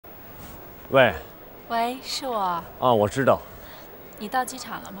喂。喂，是我。啊，我知道。你到机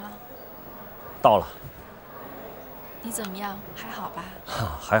场了吗？到了。你怎么样？还好吧？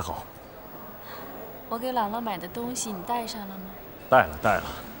还好。我给姥姥买的东西你带上了吗？带了，带了，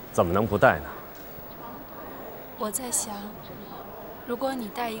怎么能不带呢？我在想，如果你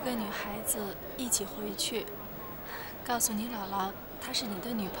带一个女孩子一起回去，告诉你姥姥她是你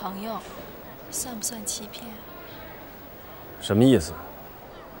的女朋友，算不算欺骗？什么意思？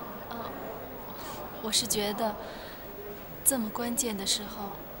我是觉得，这么关键的时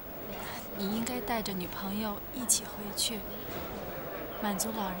候，你应该带着女朋友一起回去，满足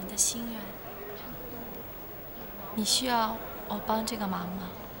老人的心愿。你需要我帮这个忙吗？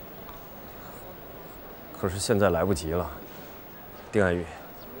可是现在来不及了，丁爱玉，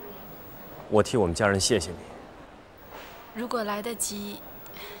我替我们家人谢谢你。如果来得及，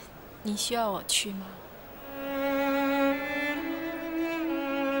你需要我去吗？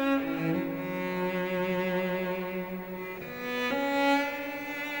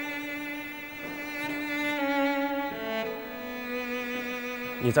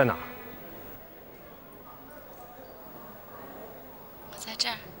你在哪儿？我在这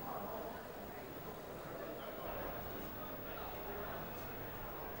儿。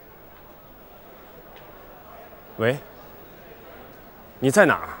喂，你在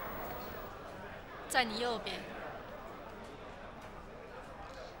哪儿？在你右边。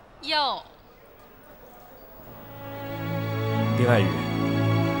右。丁爱玉，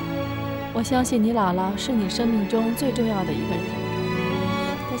我相信你姥姥是你生命中最重要的一个人。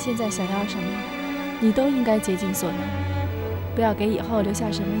她现在想要什么，你都应该竭尽所能，不要给以后留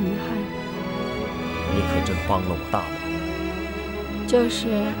下什么遗憾。你可真帮了我大忙。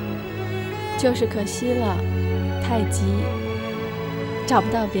就是可惜了，太急，找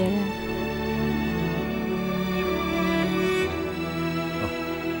不到别人。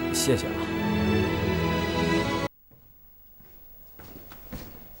谢谢了。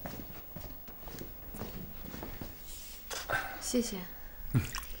谢谢。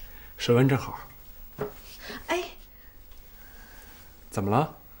舌温正好。哎，怎么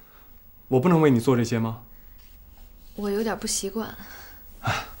了？我不能为你做这些吗？我有点不习惯。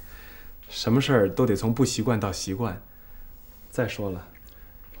什么事儿都得从不习惯到习惯。再说了，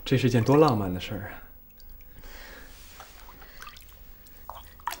这是件多浪漫的事儿啊！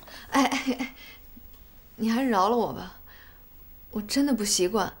哎，你还是饶了我吧，我真的不习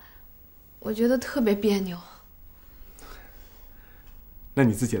惯，我觉得特别别扭。那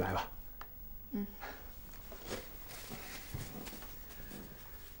你自己来吧。嗯。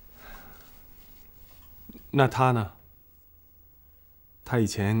那他呢？他以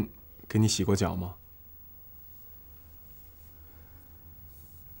前给你洗过脚吗？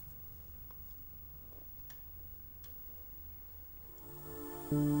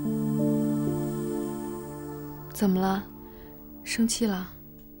怎么了？生气了？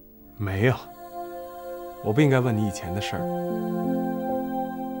没有，我不应该问你以前的事儿。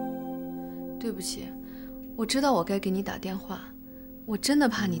对不起，我知道我该给你打电话，我真的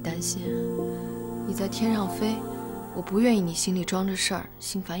怕你担心。你在天上飞，我不愿意你心里装着事儿，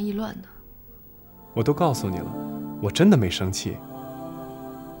心烦意乱的。我都告诉你了，我真的没生气。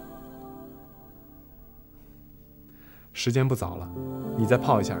时间不早了，你再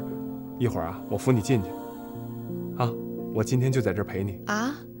泡一下，一会儿啊，我扶你进去。啊，我今天就在这儿陪你。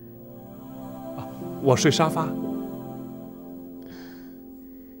啊？我睡沙发。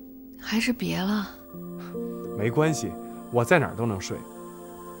还是别了。没关系，我在哪儿都能睡。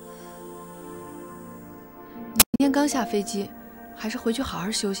你今天刚下飞机，还是回去好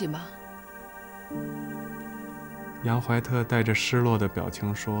好休息吧。杨怀特带着失落的表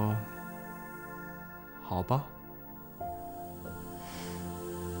情说：“好吧。”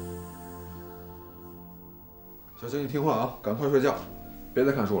小青，你听话啊，赶快睡觉，别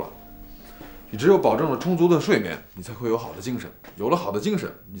再看书了。你只有保证了充足的睡眠，你才会有好的精神。有了好的精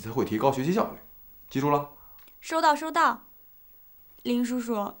神，你才会提高学习效率。记住了？收到，收到。林叔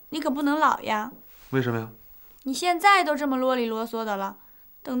叔，你可不能老呀。为什么呀？你现在都这么啰里啰嗦的了，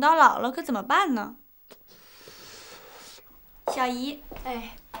等到老了可怎么办呢？小姨，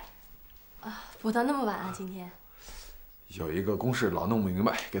哎，补到那么晚啊？今天有一个公式老弄不明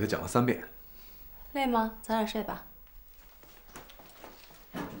白，给他讲了3遍。累吗？早点睡吧。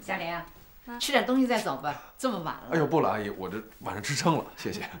小莲，吃点东西再走吧，这么晚了。哎呦，不了，阿姨，我这晚上吃撑了，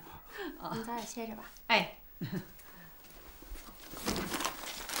谢谢。你早点歇着吧。哎，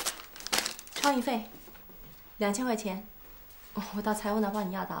超运费2000块钱，我到财务那帮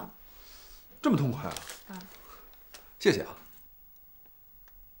你要到了。这么痛快啊！谢谢啊。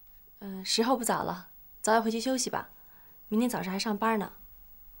时候不早了，早点回去休息吧，明天早上还上班呢。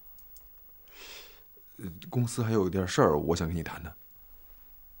公司还有一点事儿，我想跟你谈谈。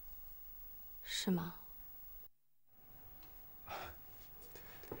是吗？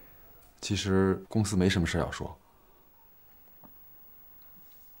其实公司没什么事要说，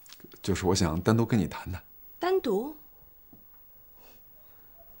就是我想单独跟你谈谈。单独？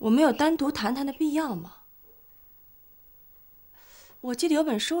我没有单独谈谈的必要吗？我记得有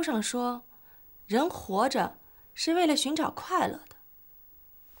本书上说，人活着是为了寻找快乐的。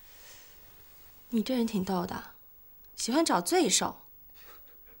你这人挺逗的，喜欢找罪受。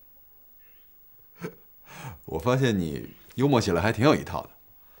我发现你幽默起来还挺有一套的。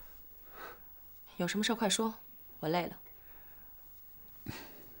有什么事快说，我累了。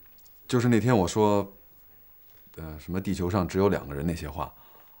就是那天我说，什么地球上只有2个人那些话，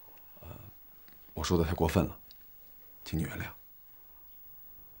我说的太过分了，请你原谅。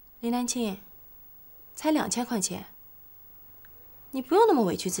林丹青，才2000块钱，你不用那么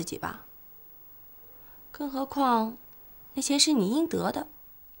委屈自己吧？更何况，那钱是你应得的。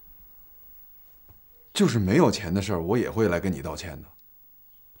就是没有钱的事儿，我也会来跟你道歉的。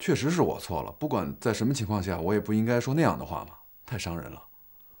确实是我错了，不管在什么情况下，我也不应该说那样的话嘛，太伤人了。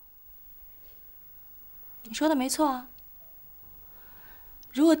你说的没错啊。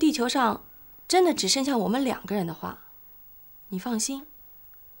如果地球上真的只剩下我们2个人的话，你放心，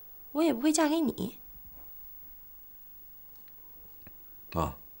我也不会嫁给你。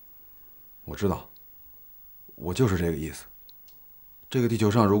妈，我知道，我就是这个意思。这个地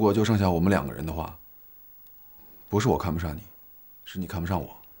球上如果就剩下我们2个人的话，不是我看不上你，是你看不上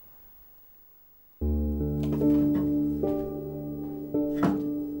我。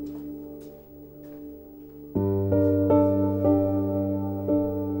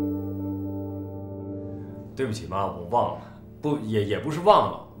对不起妈，我忘了，也不是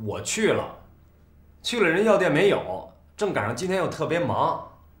忘了，我去了人药店没有，正赶上今天又特别忙。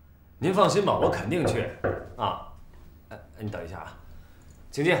您放心吧，我肯定去啊。哎，你等一下啊，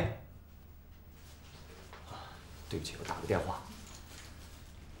请进。对不起，我打个电话。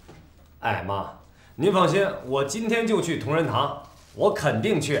哎妈，您放心，我今天就去同仁堂，我肯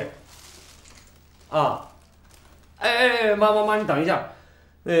定去。啊，哎，妈，你等一下，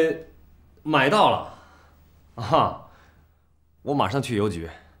买到了。啊，我马上去邮局。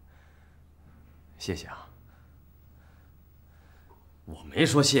谢谢啊。我没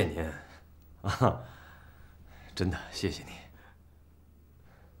说谢您，啊，真的谢谢你。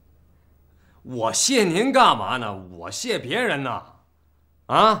我谢您干嘛呢？我谢别人呢，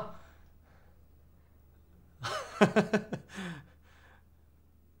啊？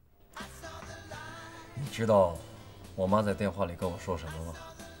你知道我妈在电话里跟我说什么吗？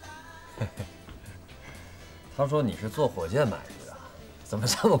她说你是坐火箭买的，怎么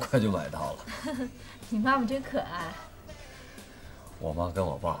这么快就买到了？你妈妈真可爱。我妈跟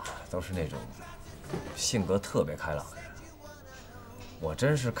我爸都是那种性格特别开朗的人，我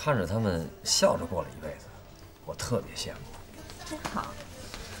真是看着他们笑着过了一辈子，我特别羡慕。真好。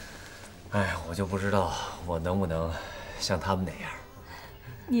哎，我就不知道我能不能像他们那样。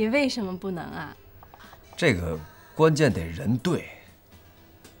你为什么不能啊？这个关键得人对。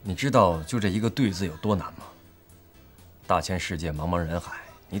你知道就这一个对字有多难吗？大千世界，茫茫人海，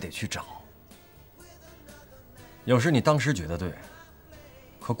你得去找。有时你当时觉得对，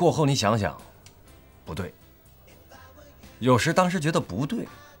可过后你想想，不对。有时当时觉得不对，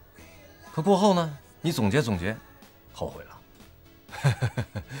可过后呢，你总结总结，后悔了。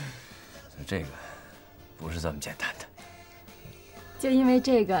这个不是这么简单的。就因为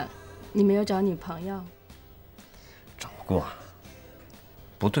这个，你没有找女朋友？找过，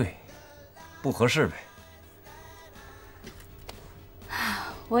不对，不合适呗。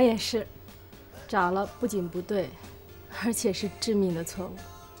我也是，找了不仅不对，而且是致命的错误。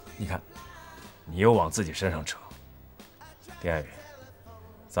你看，你又往自己身上扯。丁爱雨，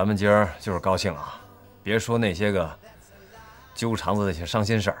咱们今儿就是高兴啊，别说那些个揪肠子的些伤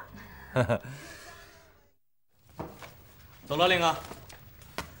心事儿。走了，林哥。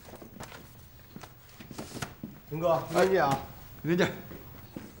林哥，明天见啊！明天见。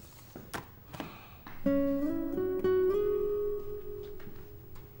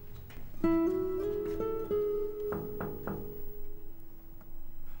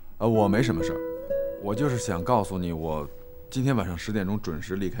我没什么事儿，我就是想告诉你，我今天晚上10点钟准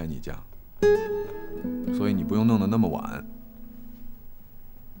时离开你家，所以你不用弄得那么晚。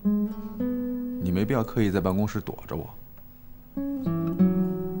你没必要刻意在办公室躲着我。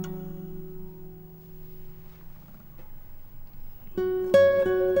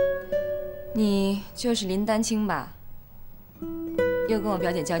你就是林丹青吧？又跟我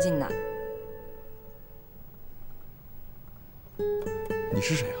表姐较劲呢？你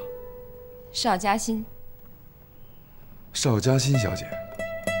是谁啊？邵嘉欣，邵嘉欣小姐，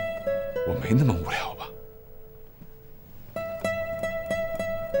我没那么无聊吧？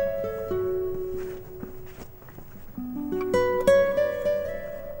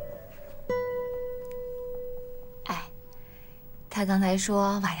哎，他刚才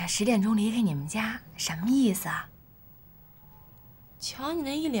说晚上10点钟离开你们家，什么意思啊？瞧你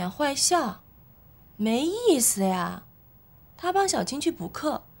那一脸坏笑，没意思呀。他帮小青去补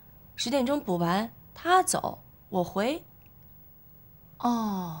课，10点钟补完，他走，我回。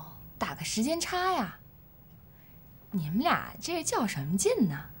哦，打个时间差呀。你们俩这是较什么劲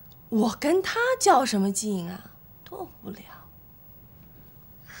呢？我跟他较什么劲啊？多无聊。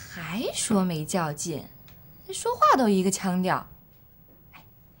还说没较劲，说话都一个腔调。哎，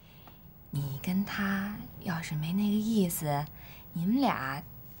你跟他要是没那个意思，你们俩……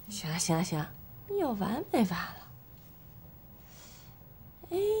行了行了行了，你有完没完了？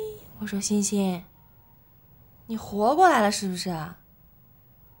哎，我说欣欣，你活过来了是不是啊？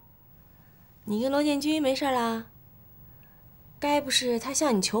你跟罗建军没事啦？该不是他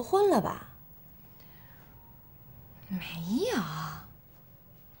向你求婚了吧？没有。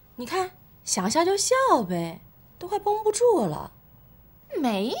你看，想笑就笑呗，都快绷不住了。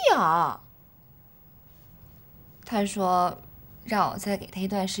没有。他说让我再给他一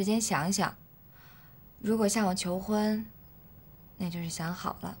段时间想想，如果向我求婚，那就是想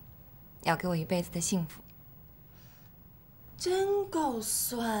好了，要给我一辈子的幸福。真够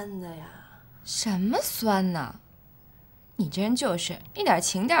酸的呀！什么酸呢？你这人就是一点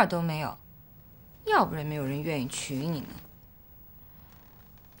情调都没有，要不然没有人愿意娶你呢。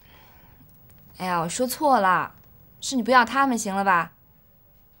哎呀，我说错了，是你不要他们行了吧？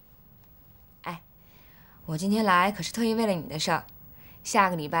哎，我今天来可是特意为了你的事儿。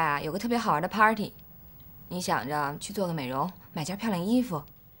下个礼拜啊，有个特别好玩的 party， 你想着去做个美容，买件漂亮衣服，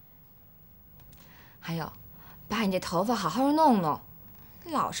还有把你这头发好好的弄弄，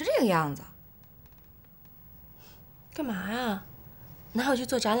老是这个样子。干嘛呀？哪有去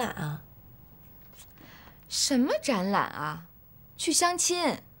做展览啊？什么展览啊？去相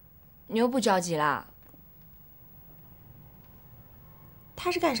亲，你又不着急啦？他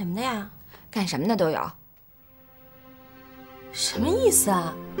是干什么的呀？干什么的都有。什么意思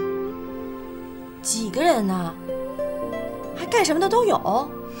啊？几个人呢？还干什么的都有？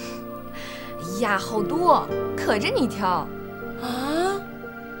哎呀，好多，可着你挑。啊？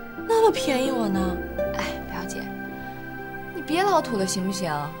那么便宜我呢？哎，表姐，你别老土了行不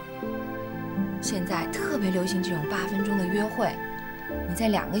行？现在特别流行这种8分钟的约会，你在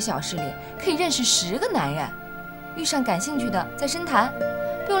2个小时里可以认识10个男人，遇上感兴趣的再深谈，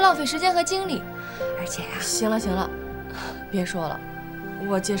不用浪费时间和精力。而且呀，行了行了，别说了，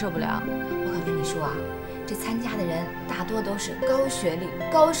我接受不了。我可跟你说啊，这参加的人大多都是高学历、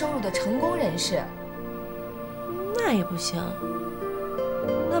高收入的成功人士。那也不行，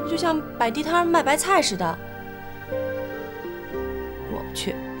那不就像摆地摊卖白菜似的。我不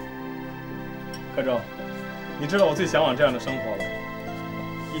去。柯正，你知道我最向往这样的生活了，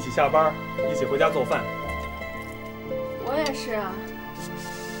一起下班，一起回家做饭。我也是啊，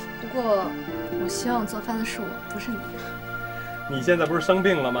不过我希望做饭的是我，不是你。你现在不是生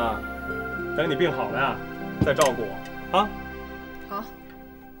病了吗？等你病好了呀，再照顾我啊。好。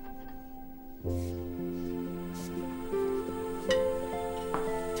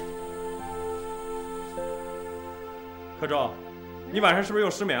柯正，你晚上是不是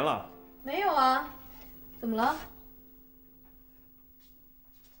又失眠了？没有啊，怎么了？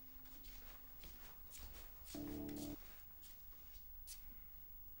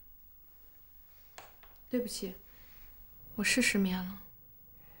对不起，我是失眠了，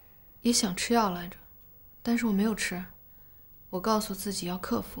也想吃药来着，但是我没有吃。我告诉自己要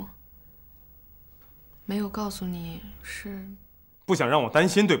克服，没有告诉你是不想让我担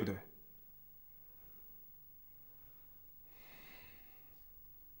心，对不对？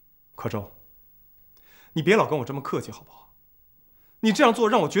柯周，你别老跟我这么客气好不好？你这样做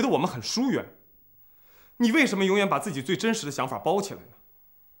让我觉得我们很疏远。你为什么永远把自己最真实的想法包起来呢？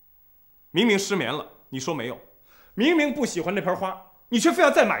明明失眠了，你说没有；明明不喜欢这盆花，你却非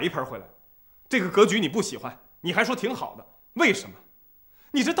要再买一盆回来。这个格局你不喜欢，你还说挺好的，为什么？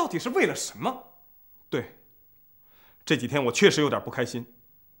你这到底是为了什么？对，这几天我确实有点不开心，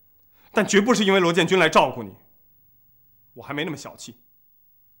但绝不是因为罗建军来照顾你，我还没那么小气。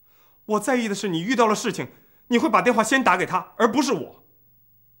我在意的是你遇到了事情，你会把电话先打给他，而不是我。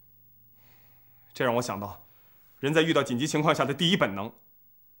这让我想到，人在遇到紧急情况下的第一本能。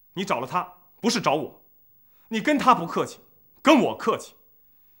你找了他，不是找我，你跟他不客气，跟我客气。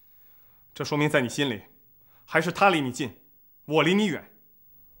这说明在你心里，还是他离你近，我离你远。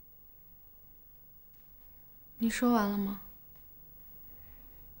你说完了吗？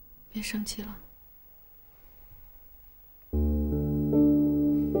别生气了。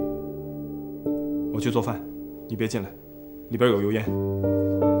我去做饭，你别进来，里边有油烟。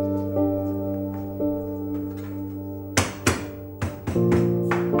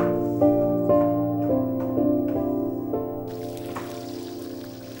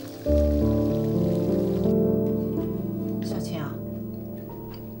小青啊，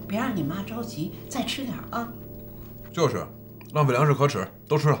别让你妈着急，再吃点啊。就是，浪费粮食可耻，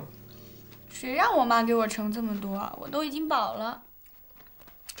都吃了。谁让我妈给我盛这么多？我都已经饱了。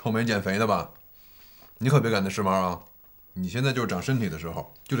臭美减肥的吧？你可别赶那时髦啊！你现在就是长身体的时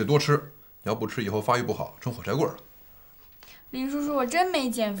候，就得多吃，要不吃以后发育不好，成火柴棍了。林叔叔，我真没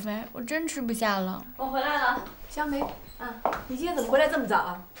减肥，我真吃不下了。我回来了，香梅。啊，你今天怎么回来这么早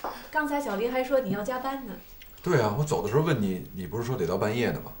啊？刚才小林还说你要加班呢。对啊，我走的时候问你，你不是说得到半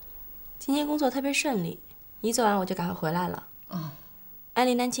夜呢吗？今天工作特别顺利，一做完我就赶快回来了。哎，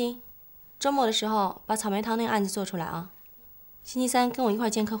林丹青，周末的时候把草莓糖那个案子做出来啊。星期三跟我一块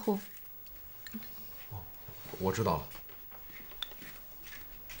见客户。我知道了。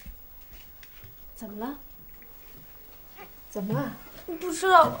怎么了？怎么了？不吃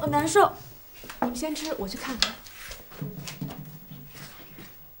了，我难受。你们先吃，我去看看。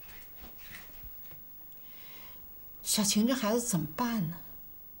小晴这孩子怎么办呢？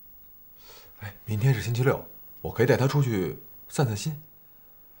哎，明天是星期六，我可以带他出去散散心。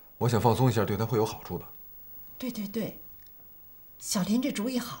我想放松一下，对他会有好处的。对对对，小林这主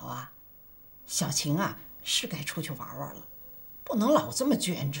意好啊。小晴啊，是该出去玩玩了，不能老这么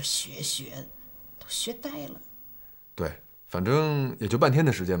卷着学，都学呆了。对，反正也就半天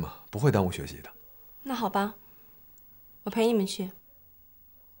的时间嘛，不会耽误学习的。那好吧，我陪你们去。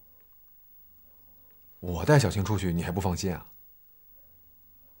我带小晴出去，你还不放心啊？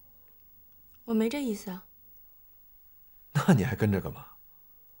我没这意思啊。那你还跟着干嘛？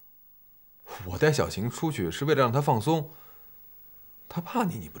我带小晴出去是为了让她放松，她怕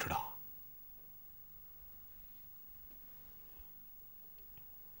你，你不知道啊？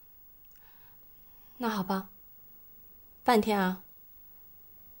那好吧，半天啊，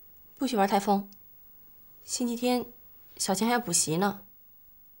不许玩太疯。星期天，小晴还要补习呢。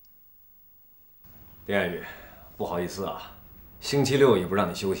丁爱玉，不好意思啊，星期六也不让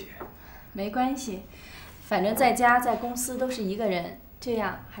你休息。没关系，反正在家在公司都是一个人，这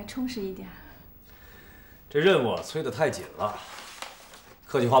样还充实一点。这任务催得太紧了，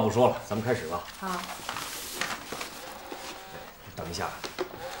客气话不说了，咱们开始吧。好。等一下。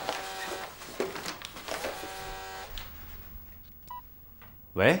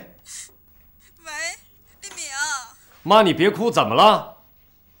喂。喂，丽敏。妈，你别哭，怎么了？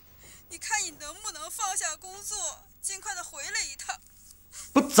你看你能不能放下工作，尽快的回来一趟？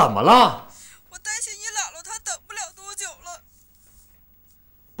不，怎么了？我担心你姥姥她等不了多久了。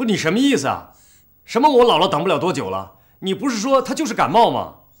不，你什么意思啊？什么我姥姥等不了多久了？你不是说她就是感冒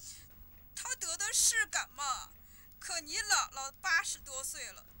吗？她得的是感冒，可你姥姥80多岁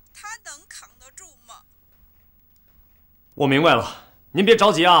了，她能扛得住吗？我明白了，您别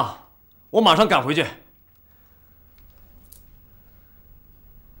着急啊，我马上赶回去。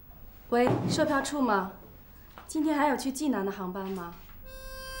喂，售票处吗？今天还有去济南的航班吗？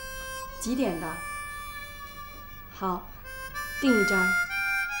几点的？好，订一张，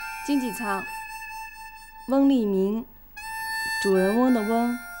经济舱。翁立明，主人翁的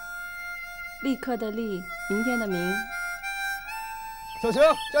翁，立刻的立，明天的明。小晴，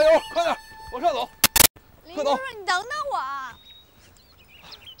加油，快点，往上走，快走！你等等我啊！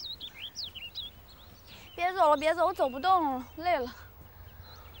别走了，别走，我走不动了，累了。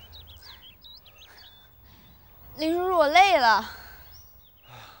林叔叔，我累了。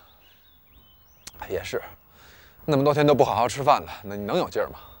也是，那么多天都不好好吃饭了，那你能有劲儿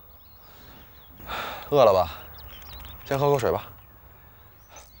吗？饿了吧？先喝口水吧。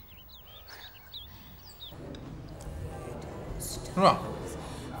是吧？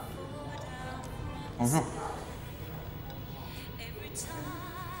好吃。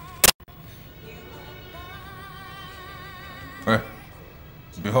哎，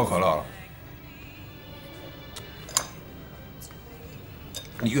你别喝可乐了。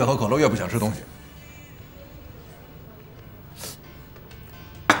你越喝可乐越不想吃东西。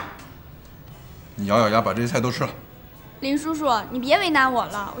你咬咬牙把这些菜都吃了。林叔叔，你别为难我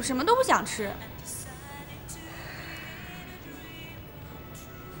了，我什么都不想吃。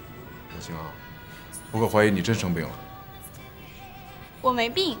小晴啊，我可怀疑你真生病了。我没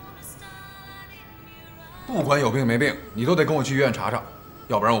病。不管有病没病，你都得跟我去医院查查，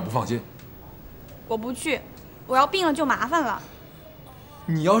要不然我不放心。我不去，我要病了就麻烦了。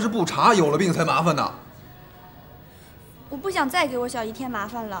你要是不查，有了病才麻烦呢。我不想再给我小姨添麻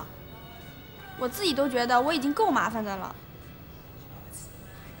烦了。我自己都觉得我已经够麻烦的了。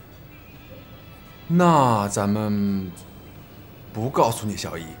那咱们不告诉你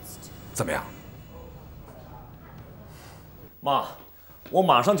小姨，怎么样？妈，我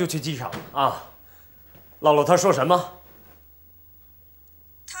马上就去机场啊。姥姥她说什么？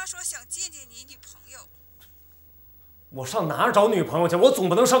他说想见见你女朋友。我上哪儿找女朋友去？我总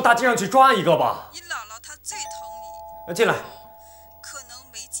不能上大街上去抓一个吧？你姥姥她最疼你。进来。可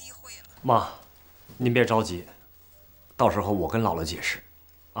能没机会了。妈，您别着急，到时候我跟姥姥解释，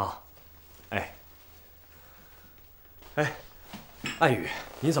啊，哎，爱雨，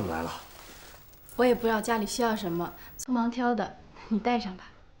你怎么来了？我也不知道家里需要什么，匆忙挑的，你带上吧。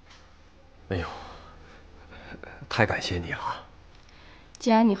哎呦，太感谢你了。既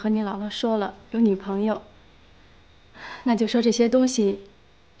然你和你姥姥说了有女朋友，那就说这些东西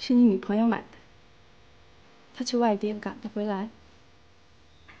是你女朋友买的。她去外地赶不回来，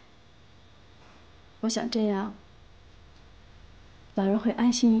我想这样，老人会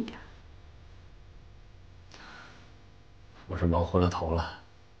安心一点。我是忙昏了头了，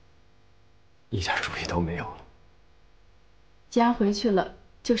一点主意都没有了。既然回去了，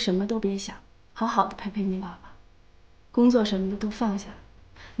就什么都别想，好好的陪陪你姥姥，工作什么的都放下，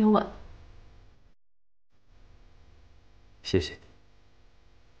有我。谢谢你。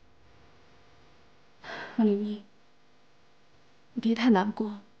王丽丽，你别太难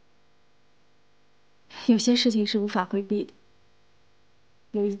过。有些事情是无法回避的，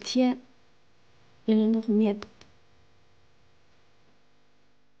有一天，人人都会面对的。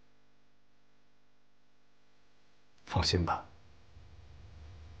放心吧，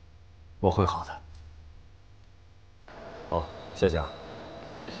我会好的。好，谢谢啊。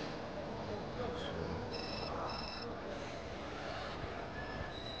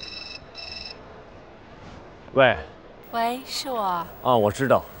喂。喂，是我。啊，我知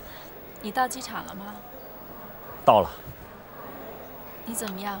道。你到机场了吗？到了。你怎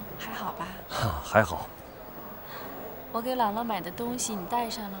么样？还好吧？还好。我给姥姥买的东西你带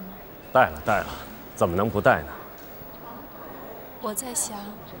上了吗？带了，怎么能不带呢？我在想，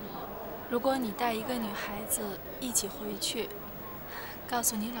如果你带一个女孩子一起回去，告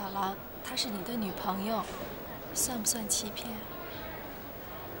诉你姥姥她是你的女朋友，算不算欺骗？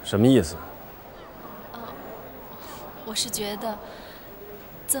什么意思？我是觉得，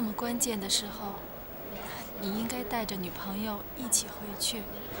这么关键的时候，你应该带着女朋友一起回去，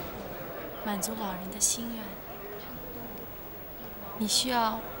满足老人的心愿。你需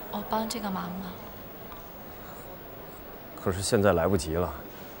要我帮这个忙吗？可是现在来不及了，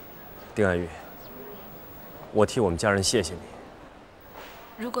丁爱玉，我替我们家人谢谢你。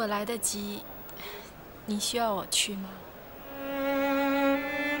如果来得及，你需要我去吗？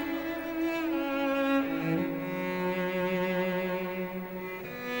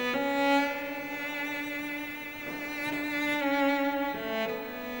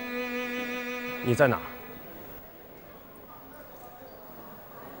你在哪儿？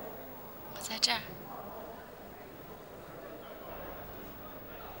我在这儿。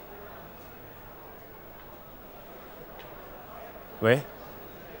喂，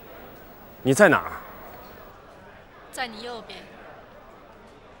你在哪儿？在你右边。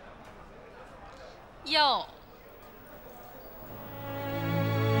右。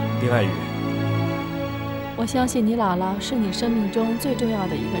丁爱雨，我相信你姥姥是你生命中最重要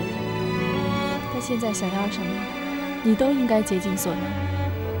的一个人。她现在想要什么，你都应该竭尽所能，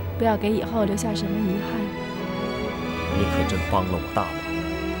不要给以后留下什么遗憾。你可真帮了我大忙。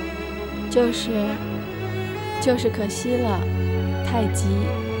就是可惜了，太急，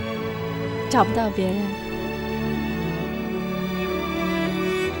找不到别人。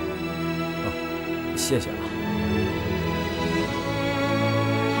谢谢了。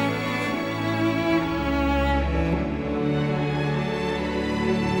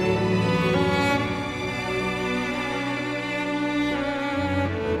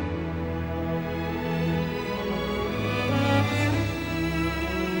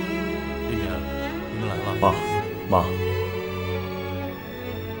丽棉，你们来了。妈。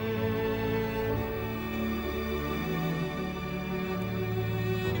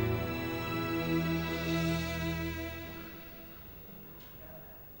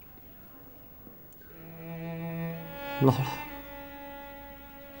姥姥，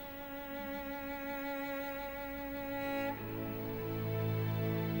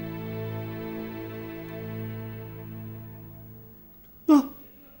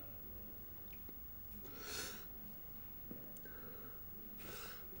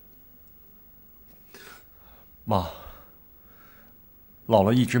妈，姥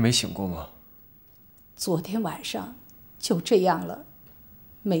姥一直没醒过吗？昨天晚上就这样了，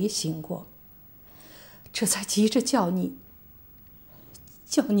没醒过，这才急着叫你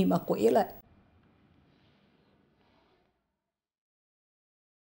们回来。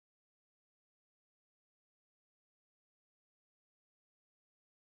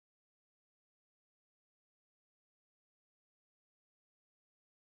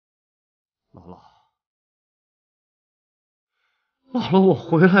姥姥，我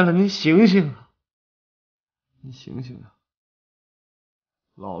回来了，您醒醒啊！您醒醒啊！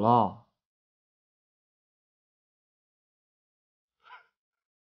姥姥，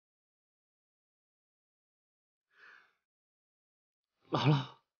姥姥，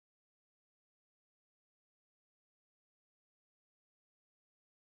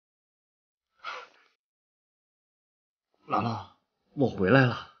姥姥，我回来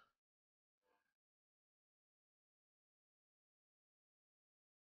了。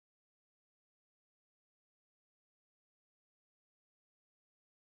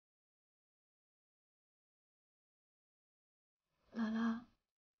姥姥，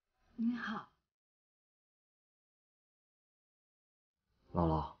你好。姥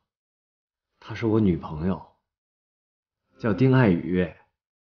姥，她是我女朋友，叫丁爱雨。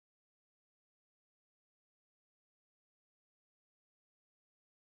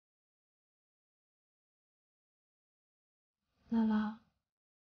姥姥，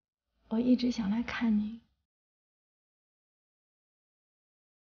我一直想来看您，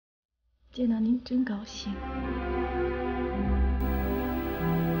见到您真高兴。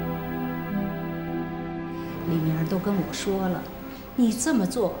李明儿都跟我说了，你这么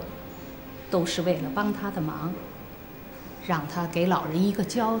做都是为了帮他的忙，让他给老人一个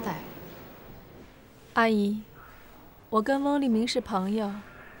交代。阿姨，我跟翁立明是朋友，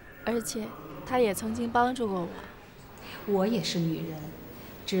而且他也曾经帮助过我。我也是女人，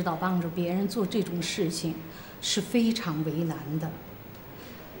知道帮助别人做这种事情是非常为难的。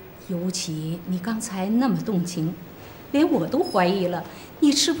尤其你刚才那么动情，连我都怀疑了，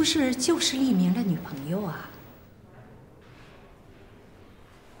你是不是就是立明的女朋友啊？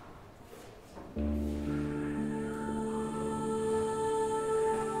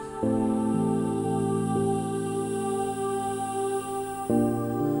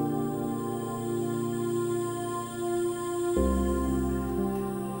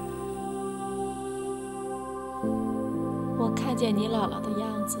我看见你姥姥的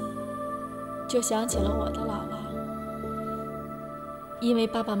样子，就想起了我的姥姥。因为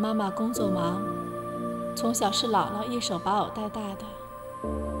爸爸妈妈工作忙，从小是姥姥一手把我带大的。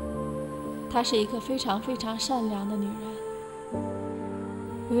她是一个非常非常善良的女人，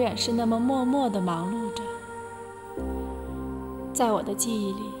永远是那么默默地忙碌着。在我的记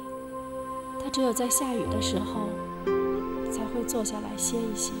忆里，她只有在下雨的时候才会坐下来歇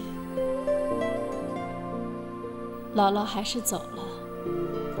一歇。姥姥还是走了，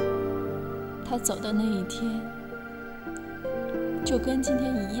她走的那一天就跟今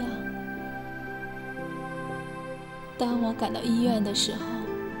天一样。当我赶到医院的时候，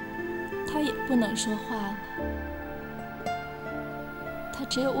她也不能说话了，她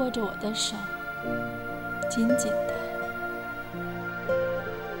只有握着我的手，紧紧的，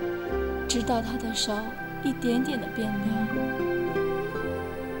直到她的手一点点的变凉。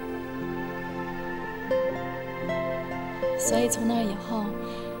所以从那以后，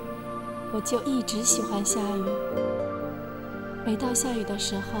我就一直喜欢下雨。每到下雨的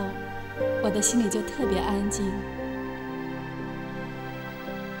时候，我的心里就特别安静。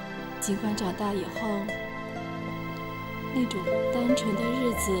尽管长大以后，那种单纯的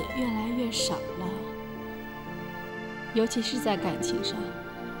日子越来越少了，尤其是在感情上。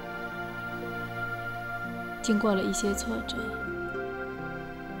经过了一些挫折，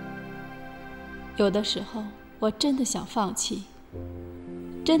有的时候我真的想放弃，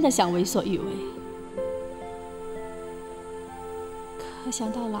真的想为所欲为。可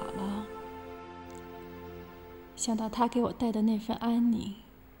想到姥姥，想到她给我带的那份安宁，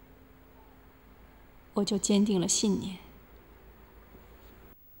我就坚定了信念。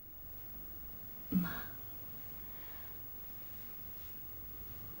妈，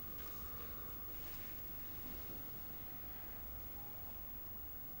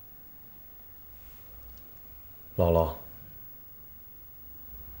姥姥，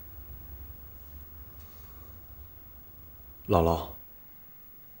姥姥，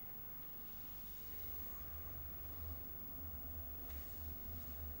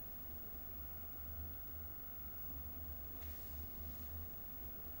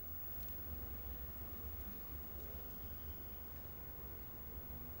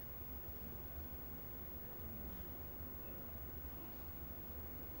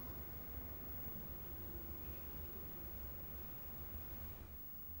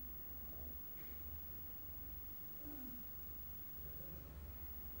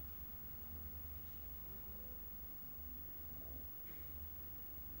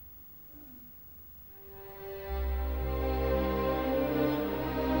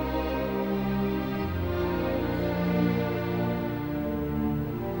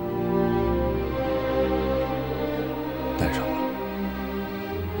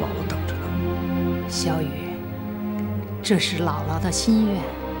姥姥等着呢。小雨，这是姥姥的心愿，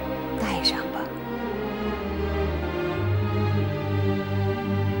带上吧。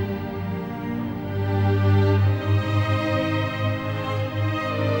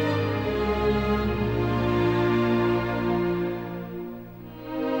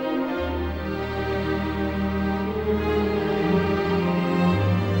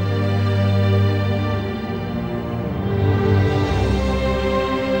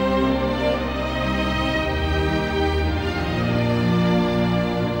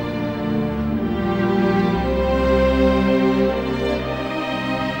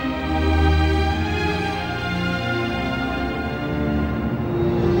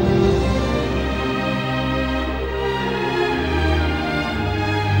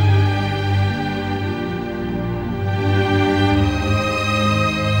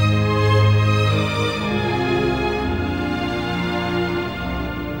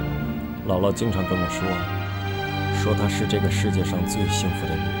姥姥经常跟我说她是这个世界上最幸福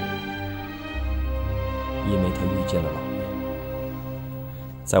的女人，因为她遇见了姥爷。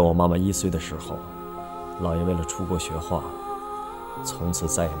在我妈妈1岁的时候，姥爷为了出国学画，从此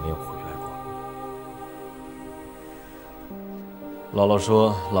再也没有回来过。姥姥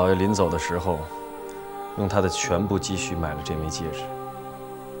说，姥爷临走的时候，用他的全部积蓄买了这枚戒指，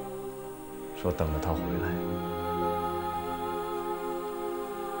说等着他回来。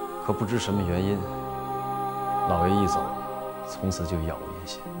可不知什么原因，姥爷一走，从此就杳无音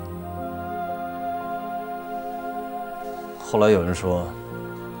信。后来有人说，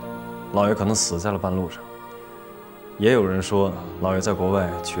姥爷可能死在了半路上，也有人说姥爷在国外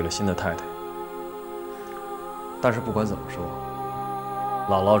娶了新的太太。但是不管怎么说，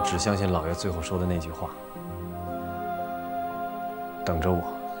姥姥只相信姥爷最后说的那句话：等着我，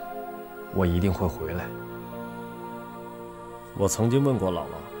我一定会回来。我曾经问过姥姥，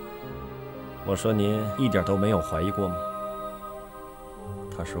我说您一点都没有怀疑过吗？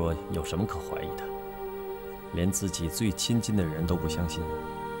她说有什么可怀疑的？连自己最亲近的人都不相信，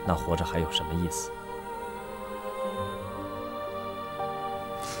那活着还有什么意思？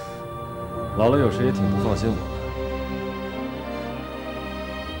姥姥有时也挺不放心我的，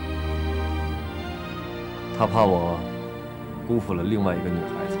她怕我辜负了另外一个女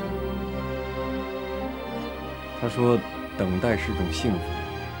孩子。她说，等待是一种幸福，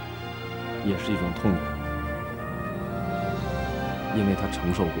也是一种痛苦，因为她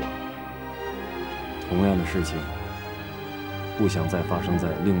承受过同样的事情，不想再发生在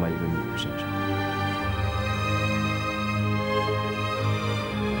另外一个女人身上。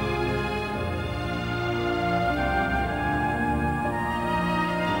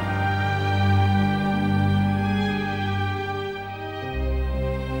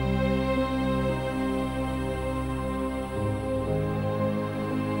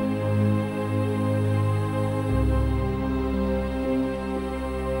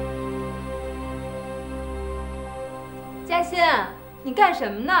嘉欣，你干什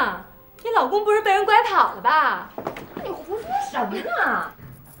么呢？你老公不是被人拐跑了吧？你胡说什么呢？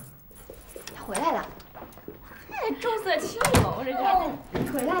他回来了，哎，重色轻友这是。你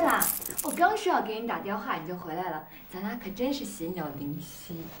回来了，我刚说要给你打电话，你就回来了，咱俩可真是心有灵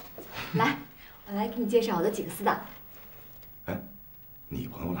犀。来，我来给你介绍我的几个死党。哎，你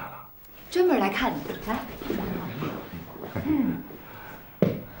朋友来了，专门来看你，来。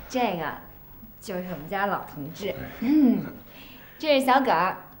这个就是我们家老同志，这是小葛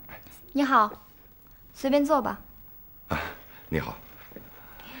儿，你好，随便坐吧。啊，你好。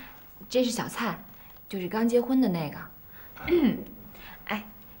这是小蔡，就是刚结婚的那个。哎，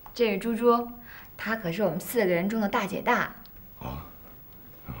这是猪猪，她可是我们4个人中的大姐大。啊。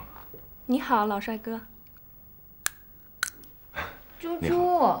你好，老帅哥。猪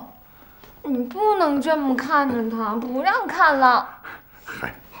猪，你不能这么看着他，不让看了。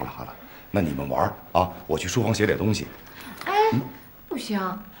嗨，好了好了，那你们玩啊，我去书房写点东西。哎，不行，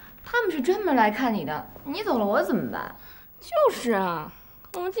他们是专门来看你的，你走了我怎么办？就是啊，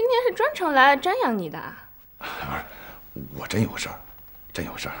我们今天是专程来瞻仰你的。我真有事儿，真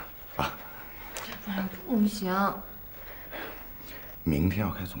有事儿啊。不行，明天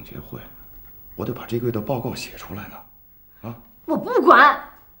要开总结会，我得把这个月的报告写出来呢。啊，我不管。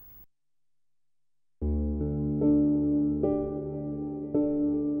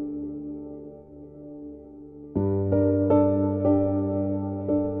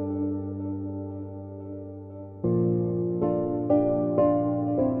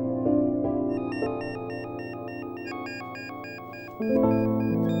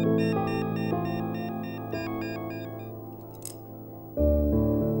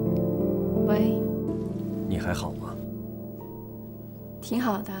喂，你还好吗？挺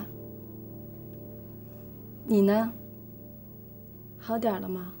好的。你呢？好点了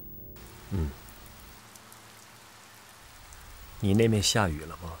吗？嗯。你那边下雨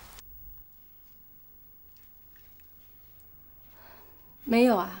了吗？没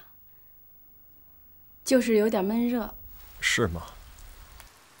有啊，就是有点闷热。是吗？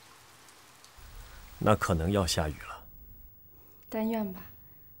那可能要下雨了。但愿吧，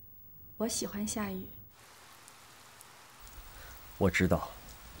我喜欢下雨。我知道，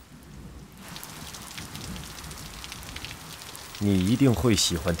你一定会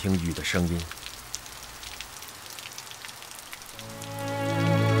喜欢听雨的声音。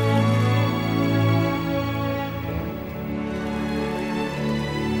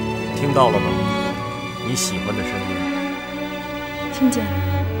听到了吗？你喜欢的声音。听见了。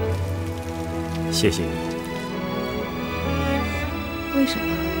谢谢你。为什么？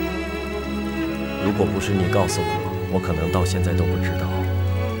如果不是你告诉我，我可能到现在都不知道。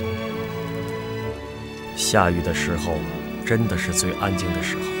下雨的时候，真的是最安静的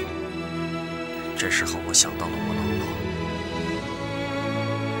时候。这时候我想到了我姥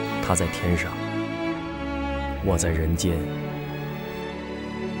姥，她在天上，我在人间。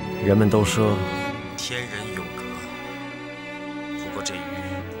人们都说天人永隔，不过这雨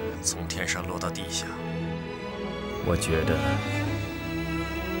从天上落到地下，我觉得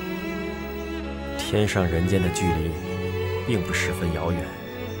天上人间的距离并不十分遥远，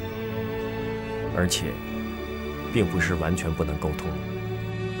而且并不是完全不能沟通，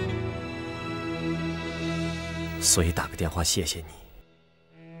所以打个电话谢谢你，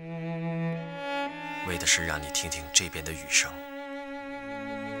为的是让你听听这边的雨声。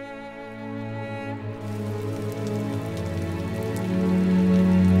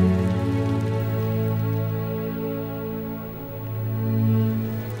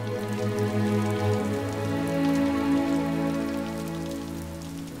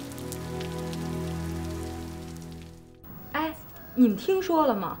你们听说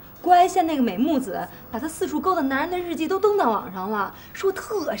了吗？国外县那个美木子把她四处勾搭男人的日记都登到网上了，说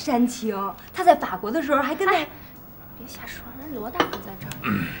特煽情。她在法国的时候还跟那……别瞎说，人罗大哥在这儿。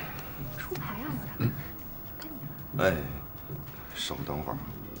出牌啊，罗大哥！该你了。哎，稍等会儿，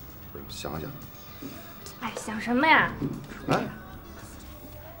我想想。哎，想什么呀？哎，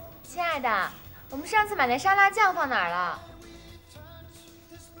亲爱的，我们上次买那沙拉酱放哪儿了？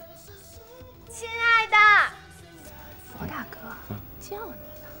亲爱的。罗大哥，叫你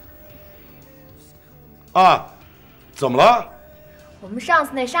呢。啊，怎么了？我们上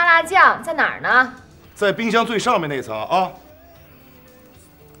次那沙拉酱在哪儿呢？在冰箱最上面那层啊。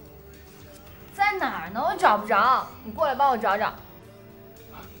在哪儿呢？我找不着，你过来帮我找找。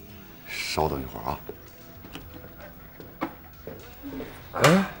稍等一会儿啊。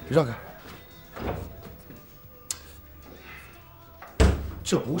哎，让开！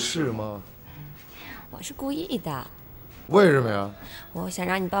这不是吗？我是故意的。为什么呀？我想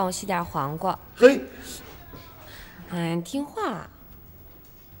让你帮我洗点黄瓜。嘿，听话。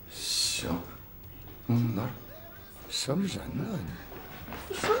行。哪儿？什么人呢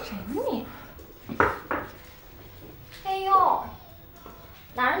你说谁呢你？哎呦，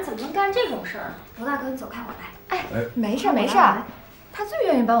男人怎么能干这种事儿？罗大哥，你走开，我来。哎，没事没事，他最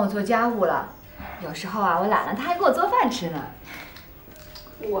愿意帮我做家务了。有时候啊，我懒了，他还给我做饭吃呢。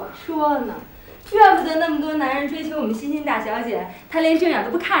我说呢。怨不得那么多男人追求我们欣欣大小姐，他连正眼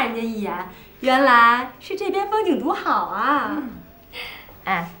都不看人家一眼。原来是这边风景独好啊！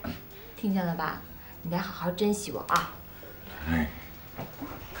哎，听见了吧？你得好好珍惜我啊！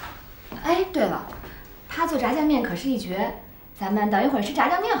哎，对了，他做炸酱面可是一绝，咱们等一会儿吃炸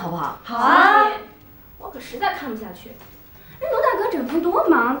酱面好不好？好啊！我可实在看不下去，人罗大哥整天多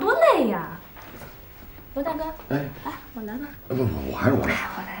忙多累呀。罗大哥，哎，来，我来吧。不，我还是我来。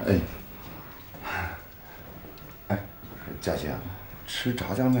我来。哎，佳琪，吃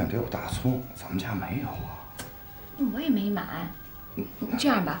炸酱面得有大葱，咱们家没有啊。我也没买。这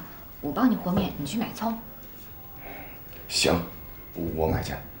样吧，我帮你和面，你去买葱。行，我买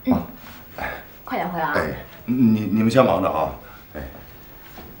去啊。哎，快点回来啊！哎，你们先忙着啊。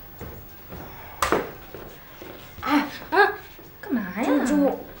哎，干嘛呀？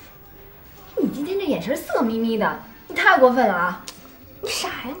猪，你今天这眼神色眯眯的，你太过分了啊！你傻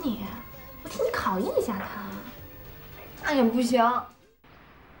呀你！我替你考验一下他。那也不行。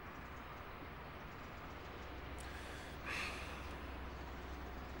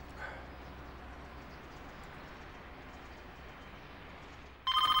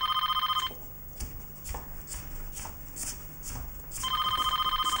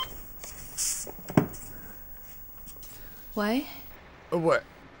喂。喂，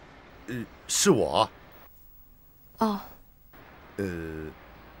是我。哦。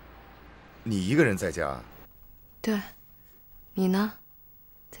你一个人在家？对，你呢？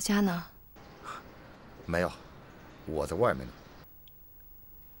在家呢？没有，我在外面呢。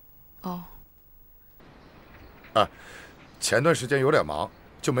哦。啊，前段时间有点忙，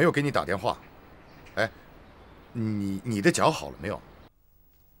就没有给你打电话。哎，你的脚好了没有？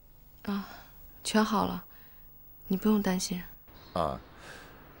啊，全好了，你不用担心。啊，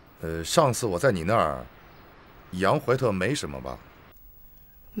上次我在你那儿，杨怀特没什么吧？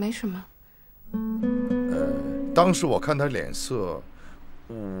没什么。当时我看他脸色，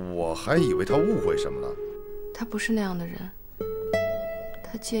我还以为他误会什么了。他不是那样的人，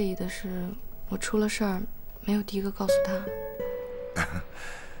他介意的是我出了事儿，没有第一个告诉他。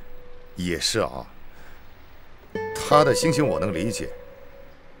也是啊，他的心情我能理解。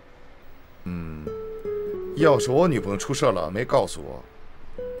要是我女朋友出事了没告诉我，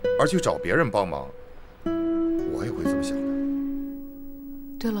而去找别人帮忙，我也会这么想的。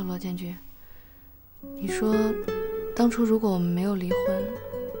对了，罗建军，你说当初如果我们没有离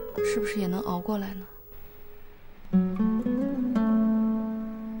婚，是不是也能熬过来呢？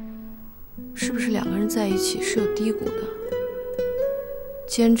是不是两个人在一起是有低谷的，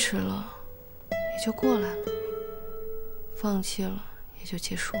坚持了也就过来了，放弃了也就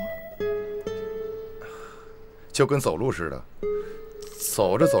结束了。就跟走路似的，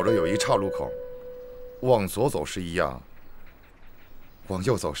走着走着有一岔路口，往左走是一样，往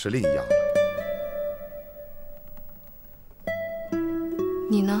右走是另一样了。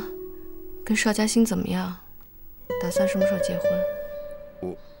你呢？跟邵嘉欣怎么样？打算什么时候结婚？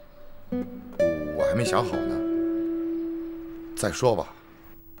我还没想好呢，再说吧。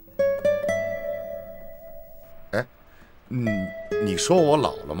哎，你说我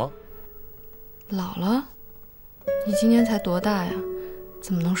老了吗？老了？你今年才多大呀？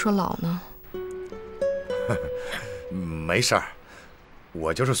怎么能说老呢？没事儿，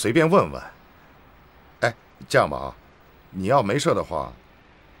我就是随便问问。哎，这样吧啊，你要没事的话，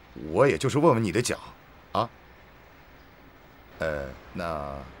我也就是问问你的脚，啊。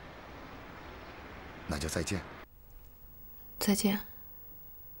那就再见。再见。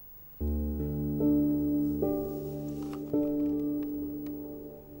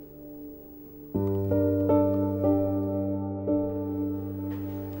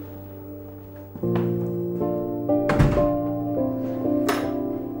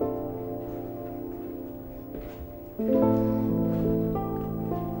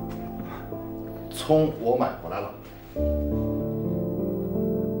葱我买回来了。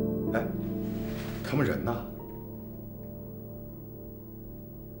哎，他们人呢？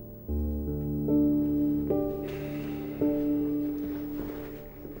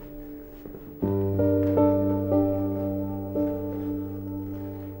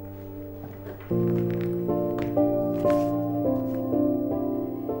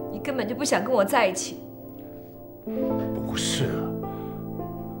你根本就不想跟我在一起。不是，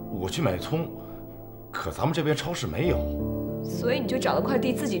我去买葱，可咱们这边超市没有，所以你就找了块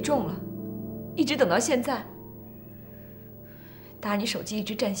地自己种了，一直等到现在。打你手机一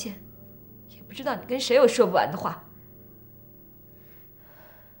直占线，也不知道你跟谁有说不完的话。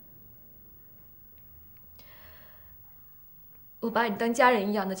我把你当家人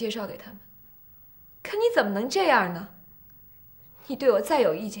一样的介绍给他们，可你怎么能这样呢？你对我再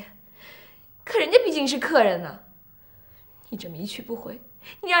有意见，可人家毕竟是客人呢。你这么一去不回，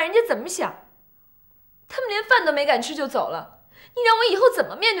你让人家怎么想？他们连饭都没敢吃就走了，你让我以后怎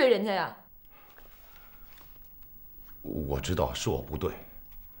么面对人家呀？我知道是我不对，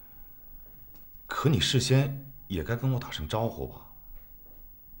可你事先也该跟我打声招呼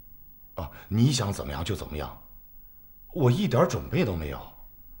吧？啊，你想怎么样就怎么样，我一点准备都没有。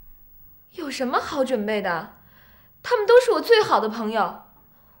有什么好准备的？他们都是我最好的朋友，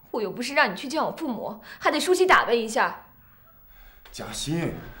我又不是让你去见我父母，还得梳洗打扮一下。嘉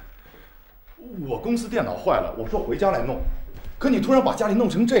欣，我公司电脑坏了，我说回家来弄，可你突然把家里弄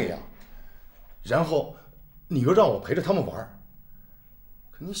成这样，然后你又让我陪着他们玩，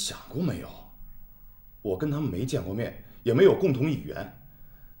可你想过没有？我跟他们没见过面，也没有共同语言，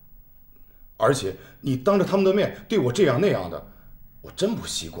而且你当着他们的面对我这样那样的，我真不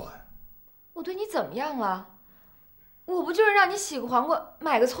习惯。我对你怎么样了？我不就是让你洗个黄瓜，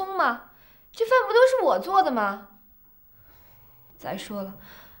买个葱吗？这饭不都是我做的吗？再说了，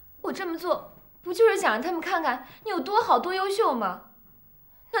我这么做不就是想让他们看看你有多好多优秀吗？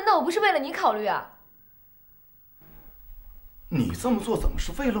难道我不是为了你考虑啊？你这么做怎么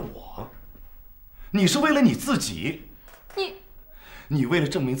是为了我？你是为了你自己。你为了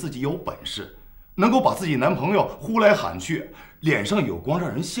证明自己有本事，能够把自己男朋友呼来喊去，脸上有光让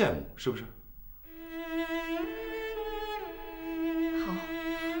人羡慕，是不是？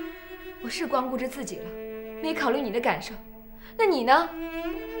是光顾着自己了，没考虑你的感受。那你呢？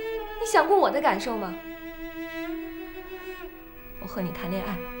你想过我的感受吗？我和你谈恋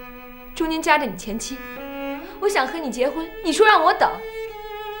爱，中间夹着你前妻，我想和你结婚，你说让我等。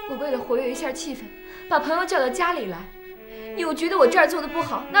我为了活跃一下气氛，把朋友叫到家里来，你又觉得我这儿做的不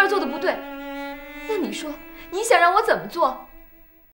好，那儿做的不对。那你说，你想让我怎么做？